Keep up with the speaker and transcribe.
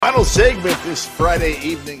Final segment this Friday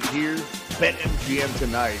evening here, BetMGM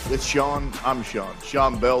Tonight with Sean. I'm Sean.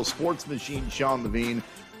 Sean Bell, Sports Machine, Sean Levine,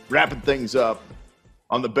 wrapping things up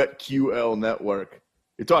on the BetQL network.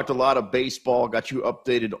 We talked a lot of baseball, got you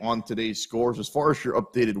updated on today's scores. As far as your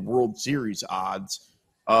updated World Series odds,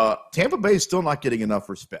 Tampa Bay is still not getting enough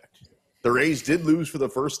respect. The Rays did lose for the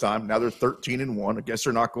first time. Now they're 13-1. I guess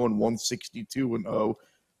they're not going 162-0.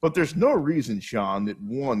 But there's no reason, Sean, that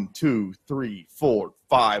 1, 2, 3, 4,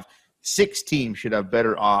 5, 6 teams should have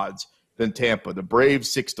better odds than Tampa. The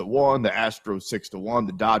Braves 6-1, the Astros 6-1,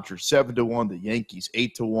 the Dodgers 7-1, the Yankees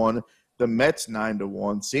 8-1, the Mets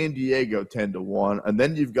 9-1, San Diego 10-1, and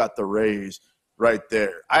then you've got the Rays right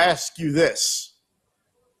there. I ask you this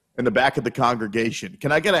in the back of the congregation: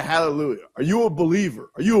 can I get a hallelujah? Are you a believer?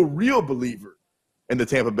 Are you a real believer in the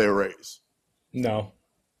Tampa Bay Rays? No.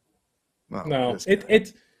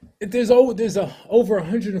 There's over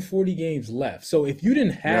 140 games left. So if you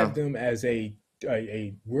didn't have them as a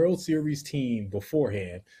World Series team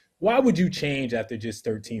beforehand, why would you change after just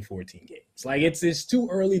 13, 14 games? Like, it's too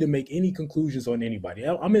early to make any conclusions on anybody.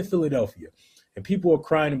 I'm in Philadelphia, and people are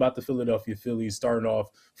crying about the Philadelphia Phillies starting off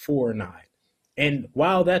 4-9. And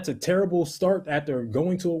while that's a terrible start after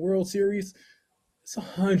going to a World Series, it's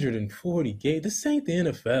 140 games. This ain't the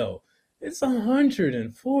NFL. It's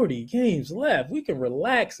 140 games left. We can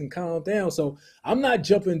relax and calm down. So I'm not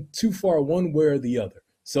jumping too far one way or the other.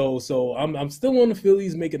 So I'm still on the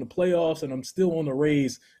Phillies making the playoffs, and I'm still on the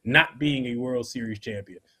Rays not being a World Series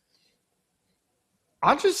champion.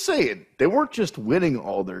 I'm just saying, they weren't just winning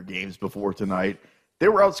all their games before tonight. They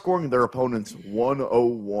were outscoring their opponents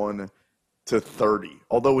 101-30.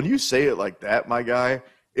 Although when you say it like that, my guy,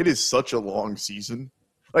 it is such a long season.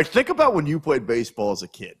 Like, think about when you played baseball as a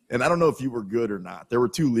kid. And I don't know if you were good or not. There were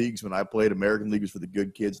 2 leagues when I played. American League was for the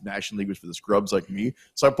good kids. National League was for the scrubs like me.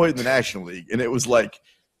 So I played in the National League. And it was like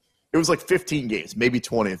 15 games, maybe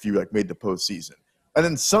 20 if you made the postseason. And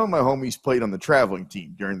then some of my homies played on the traveling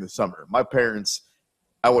team during the summer. My parents,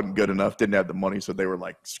 I wasn't good enough, didn't have the money. So they were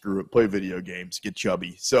like, screw it, play video games, get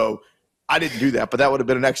chubby. So I didn't do that. But that would have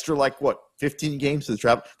been an extra, 15 games to the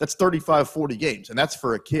travel. That's 35, 40 games. And that's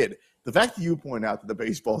for a kid. The fact that you point out that the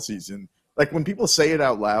baseball season, when people say it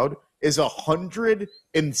out loud, is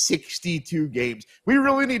 162 games. We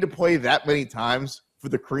really need to play that many times for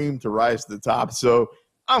the cream to rise to the top. So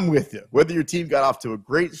I'm with you. Whether your team got off to a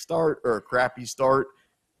great start or a crappy start,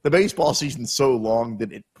 the baseball season's so long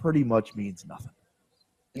that it pretty much means nothing.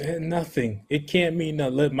 Nothing. It can't mean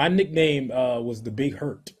nothing. My nickname was the Big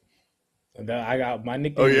Hurt. I got my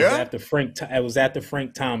nickname was after Frank. I was after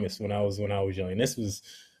Frank Thomas when I was young. And this was,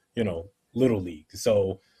 little league.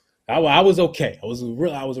 So I was okay. I was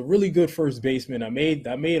a really good first baseman. I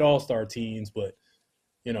made all-star teams, but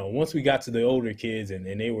once we got to the older kids and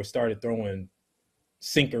they started throwing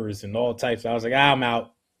sinkers and all types, I was like, I'm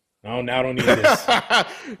out. I don't need this.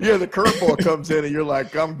 Yeah, the curveball comes in and you're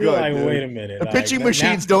like, I'm good. Like, dude. wait a minute. The pitching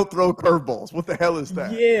machines don't throw curveballs. What the hell is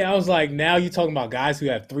that? Yeah, I was like, now you're talking about guys who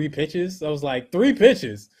have 3 pitches? I was like, 3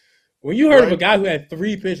 pitches? When you heard of a guy who had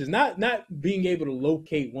 3 pitches, not being able to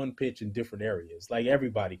locate one pitch in different areas, like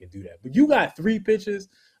everybody can do that. But you got 3 pitches,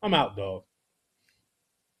 I'm out, dog.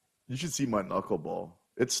 You should see my knuckleball.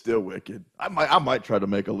 It's still wicked. I might try to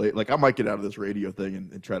make a late, I might get out of this radio thing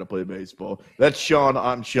and try to play baseball. That's Sean.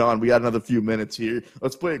 I'm Sean. We got another few minutes here.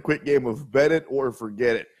 Let's play a quick game of bet it or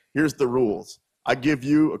forget it. Here's the rules. I give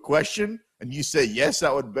you a question, and you say, yes,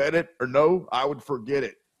 I would bet it, or no, I would forget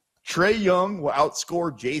it. Trae Young will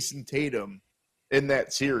outscore Jason Tatum in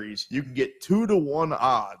that series. You can get 2-1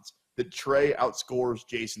 odds that Trae outscores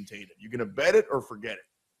Jason Tatum. You gonna bet it or forget it?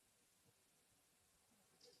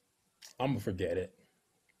 I'm gonna forget it.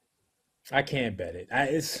 I can't bet it.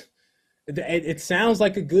 It sounds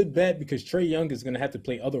like a good bet because Trae Young is gonna have to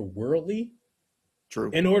play otherworldly,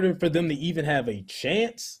 true, in order for them to even have a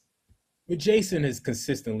chance. But Jason has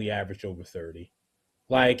consistently averaged over 30.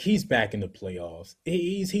 He's back in the playoffs.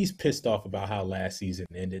 He's pissed off about how last season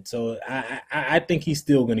ended. So I think he's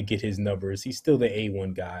still going to get his numbers. He's still the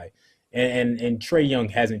A1 guy. And Trae Young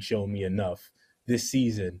hasn't shown me enough this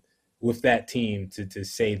season with that team to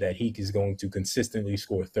say that he is going to consistently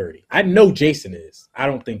score 30. I know Jason is. I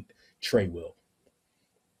don't think Trae will.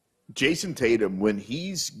 Jason Tatum, when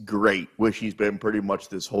he's great, which he's been pretty much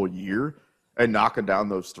this whole year, and knocking down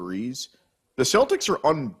those threes, the Celtics are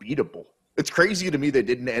unbeatable. It's crazy to me they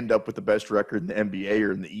didn't end up with the best record in the NBA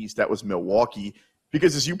or in the East. That was Milwaukee.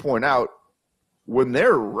 Because as you point out, when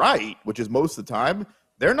they're right, which is most of the time,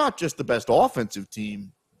 they're not just the best offensive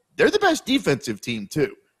team. They're the best defensive team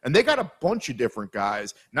too. And they got a bunch of different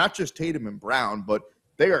guys, not just Tatum and Brown, but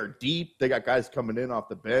they are deep. They got guys coming in off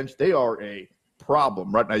the bench. They are a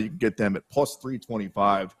problem. Right now, you can get them at plus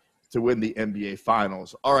 325 to win the NBA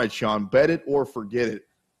Finals. All right, Sean, bet it or forget it.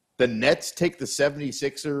 The Nets take the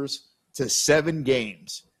 76ers to 7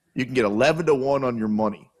 games. You can get 11-1 on your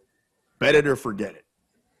money. Bet it or forget it.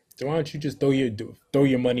 So why don't you just throw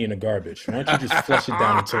your money in the garbage? Why don't you just flush it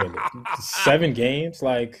down the toilet? 7 games,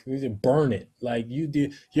 like burn it. Like you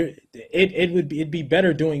do, it'd be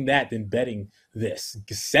better doing that than betting this.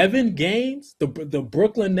 7 games, the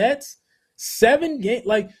Brooklyn Nets, 7 games.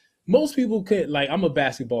 Like most people could. Like I'm a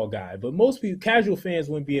basketball guy, but most people, casual fans,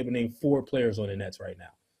 wouldn't be able to name 4 players on the Nets right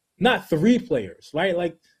now, not 3 players, right?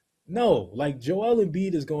 Like. No, like Joel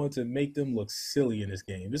Embiid is going to make them look silly in this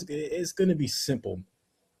game. It's going to be simple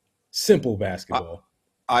basketball.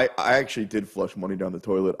 I actually did flush money down the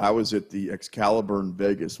toilet. I was at the Excalibur in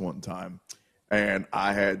Vegas one time, and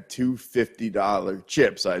I had 2 $50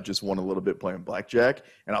 chips. I had just won a little bit playing blackjack,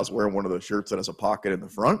 and I was wearing one of those shirts that has a pocket in the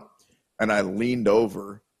front, and I leaned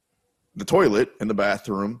over the toilet in the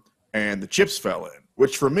bathroom, and the chips fell in,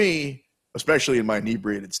 which for me, especially in my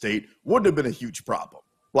inebriated state, wouldn't have been a huge problem.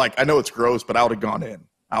 Like, I know it's gross, but I would have gone in.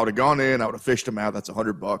 I would have fished them out. That's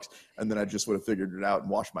 $100. And then I just would have figured it out and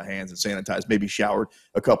washed my hands and sanitized, maybe showered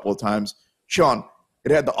a couple of times. Sean,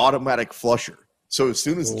 it had the automatic flusher. So as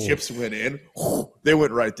soon as the chips went in, they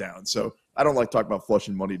went right down. So I don't like talking about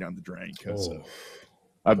flushing money down the drain because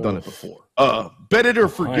I've done it before. Bet it or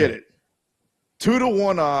forget it.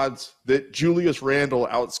 2-1 odds that Julius Randle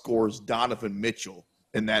outscores Donovan Mitchell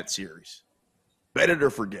in that series. Bet it or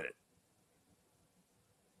forget it.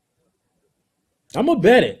 I'm going to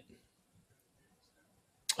bet it.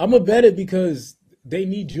 I'm going to bet it because they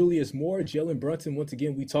need Julius more. Jalen Brunson, once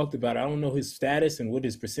again, we talked about it. I don't know his status and what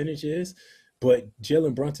his percentage is, but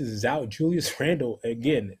Jalen Brunson is out. Julius Randle,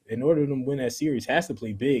 again, in order to win that series, has to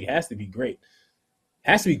play big, has to be great.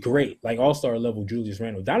 Has to be great, like all-star level Julius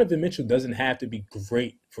Randle. Donovan Mitchell doesn't have to be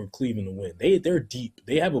great for Cleveland to win. They're deep.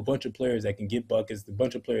 They have a bunch of players that can get buckets, a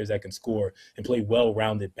bunch of players that can score and play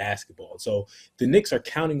well-rounded basketball. So the Knicks are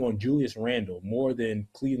counting on Julius Randle more than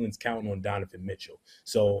Cleveland's counting on Donovan Mitchell.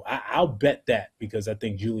 So I'll bet that because I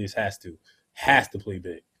think Julius has to play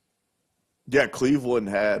big. Yeah, Cleveland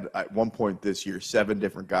had at one point this year 7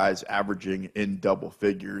 different guys averaging in double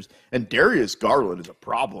figures, and Darius Garland is a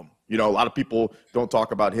problem. You know, a lot of people don't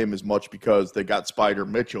talk about him as much because they got Spider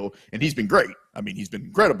Mitchell, and he's been great. I mean, he's been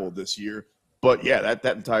incredible this year. But, yeah,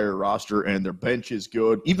 that entire roster and their bench is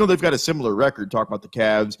good. Even though they've got a similar record, talk about the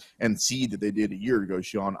Cavs and seed that they did a year ago,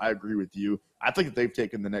 Sean, I agree with you. I think that they've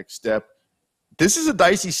taken the next step. This is a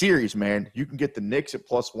dicey series, man. You can get the Knicks at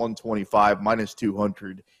plus 125, minus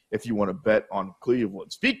 200 if you want to bet on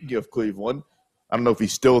Cleveland. Speaking of Cleveland, I don't know if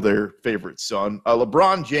he's still their favorite son.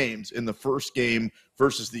 LeBron James in the first game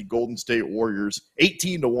versus the Golden State Warriors,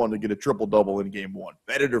 18-1 to get a triple-double in game 1.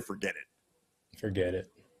 Bet it or forget it. Forget it.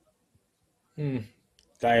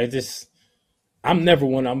 I'm never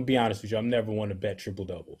one. I'm going to be honest with you. I'm never one to bet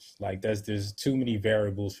triple-doubles. Like, there's too many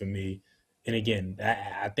variables for me. And again,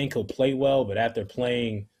 I think he'll play well, but after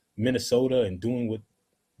playing Minnesota and doing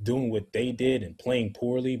what they did and playing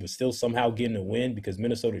poorly, but still somehow getting a win because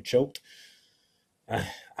Minnesota choked,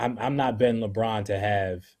 I'm not betting LeBron to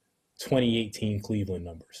have 2018 Cleveland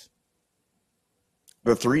numbers.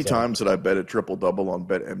 The 3 times that I bet a triple-double on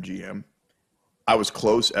BetMGM, I was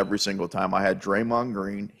close every single time. I had Draymond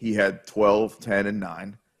Green. He had 12, 10, and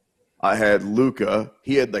 9. I had Luka.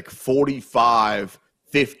 He had like 45,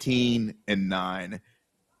 15, and 9.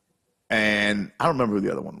 And I don't remember who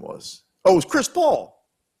the other one was. Oh, it was Chris Paul.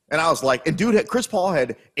 And I was like, and dude, Chris Paul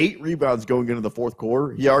had 8 rebounds going into the fourth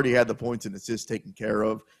quarter. He already had the points and assists taken care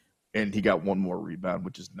of. And he got 1 more rebound,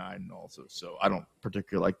 which is 9 also. So I don't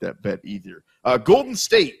particularly like that bet either. Golden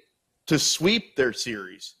State to sweep their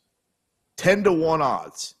series, 10-1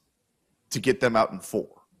 odds to get them out in 4.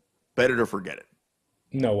 Bet it or forget it.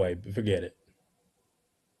 No way. Forget it.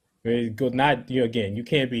 Not you again. You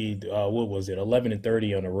can't be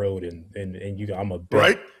 11-30 on the road, and you. I'm a bet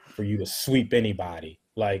right for you to sweep anybody.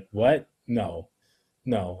 Like what? No.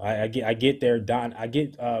 I get there. I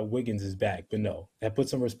get Wiggins is back, but no. That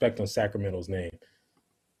puts some respect on Sacramento's name.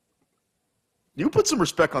 You put some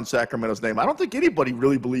respect on Sacramento's name. I don't think anybody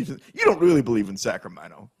really believes in. You don't really believe in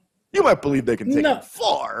Sacramento. You might believe they can take it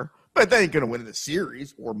far, but they ain't going to win in the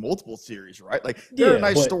series or multiple series, right? Like, they're a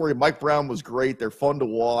nice story. Mike Brown was great. They're fun to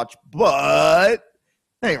watch, but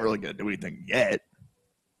they ain't really going to do anything yet.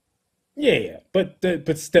 Yeah. But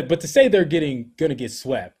to say they're going to get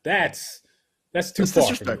swept, that's too far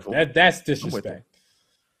disrespectful. For me. That's disrespect.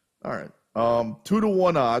 All right.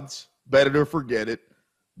 2-1 odds, bet it or forget it,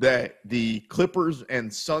 that the Clippers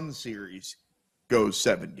and Suns series goes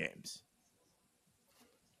 7 games.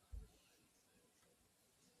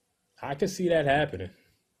 I could see that happening.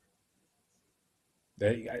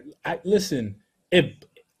 Listen, if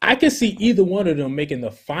I could see either one of them making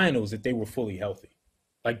the finals if they were fully healthy.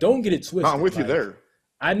 Like, don't get it twisted. I'm with you there.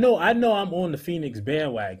 I know I'm on the Phoenix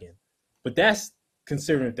bandwagon, but that's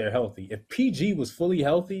considering if they're healthy. If PG was fully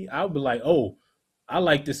healthy, I would be like, oh, I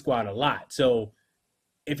like this squad a lot. So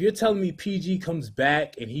if you're telling me PG comes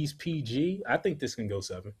back and he's PG, I think this can go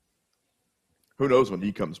 7. Who knows when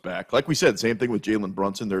he comes back? Like we said, same thing with Jalen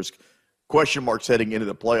Brunson. There's question marks heading into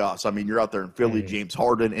the playoffs. I mean, you're out there in Philly, James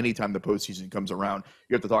Harden. Anytime the postseason comes around,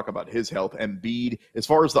 you have to talk about his health. Embiid, as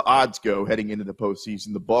far as the odds go heading into the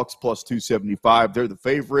postseason, the Bucks plus 275. They're the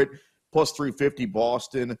favorite. Plus 350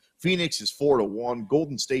 Boston. Phoenix is 4-1.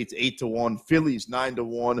 Golden State's 8-1. Philly's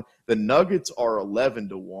 9-1. The Nuggets are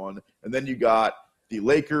 11-1. And then you got the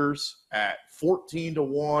Lakers at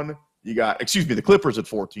 14-1. The Clippers at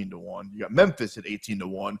 14-1. You got Memphis at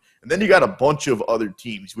 18-1. And then you got a bunch of other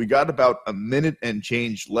teams. We got about a minute and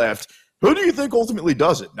change left. Who do you think ultimately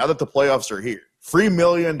does it now that the playoffs are here? Free $1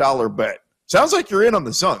 million bet. Sounds like you're in on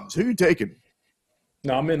the Suns. Who are you taking?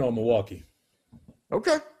 No, I'm in on Milwaukee.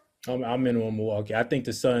 Okay. I'm in on Milwaukee. I think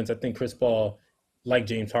the Suns, Chris Paul, like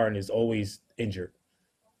James Harden, is always injured.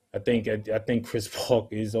 I think Chris Paul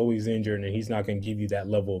is always injured, and he's not going to give you that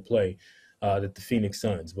level of play that the Phoenix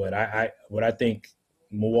Suns. But I think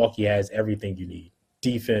Milwaukee has everything you need.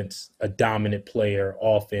 Defense, a dominant player,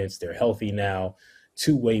 offense, they're healthy now,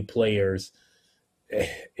 two-way players.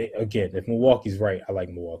 Again, if Milwaukee's right, I like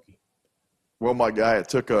Milwaukee. Well, my guy, it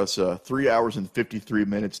took us 3 hours and 53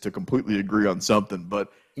 minutes to completely agree on something,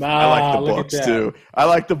 but I like the Bucks too. I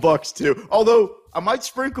like the Bucks too. Although I might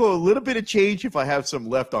sprinkle a little bit of change if I have some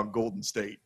left on Golden State.